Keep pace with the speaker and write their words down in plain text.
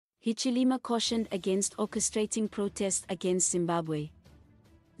Hichilema cautioned against orchestrating protests against Zimbabwe.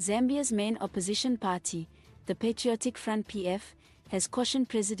 Zambia's main opposition party, the Patriotic Front (PF), has cautioned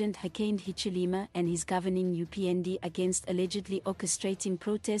President Hakainde Hichilema and his governing UPND against allegedly orchestrating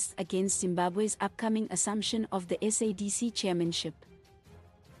protests against Zimbabwe's upcoming assumption of the SADC chairmanship.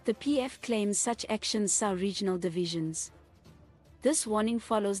 The PF claims such actions sow regional divisions. This warning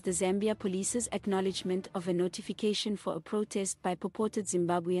follows the Zambia police's acknowledgement of a notification for a protest by purported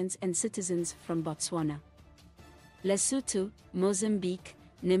Zimbabweans and citizens from Botswana, Lesotho, Mozambique,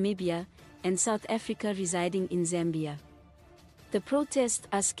 Namibia, and South Africa residing in Zambia. The protests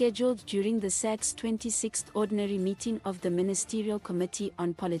are scheduled during the SADC's 26th Ordinary Meeting of the Ministerial Committee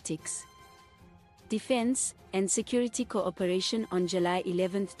on Politics, Defense, and Security Cooperation on July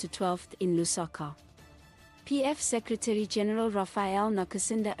 11 to 12 in Lusaka. PF Secretary General Rafael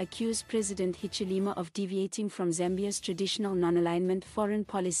Nakacinda accused President Hichilema of deviating from Zambia's traditional non-alignment foreign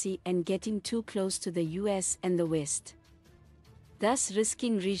policy and getting too close to the US and the West, thus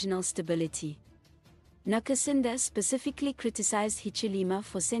risking regional stability. Nakacinda specifically criticized Hichilema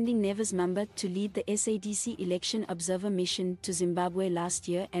for sending Nevers Mumba to lead the SADC Election Observer Mission to Zimbabwe last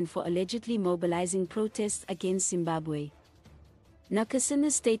year and for allegedly mobilizing protests against Zimbabwe.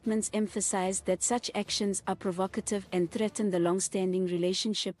 Nakacinda's statements emphasized that such actions are provocative and threaten the long-standing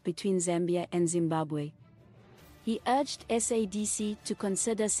relationship between Zambia and Zimbabwe. He urged SADC to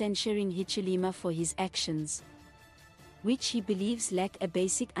consider censuring Hichilema for his actions, which he believes lack a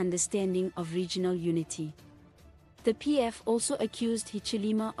basic understanding of regional unity. The PF also accused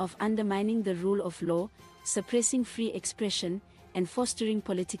Hichilema of undermining the rule of law, suppressing free expression, and fostering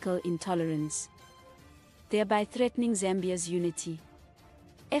political intolerance, thereby threatening Zambia's unity.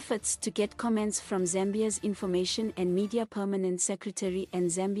 Efforts to get comments from Zambia's Information and Media Permanent Secretary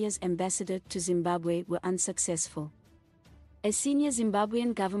and Zambia's ambassador to Zimbabwe were unsuccessful. A senior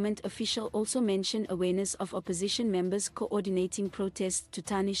Zimbabwean government official also mentioned awareness of opposition members coordinating protests to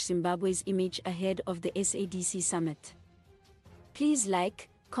tarnish Zimbabwe's image ahead of the SADC summit. Please like,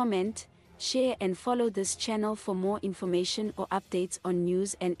 comment, share and follow this channel for more information or updates on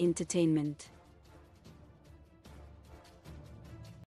news and entertainment.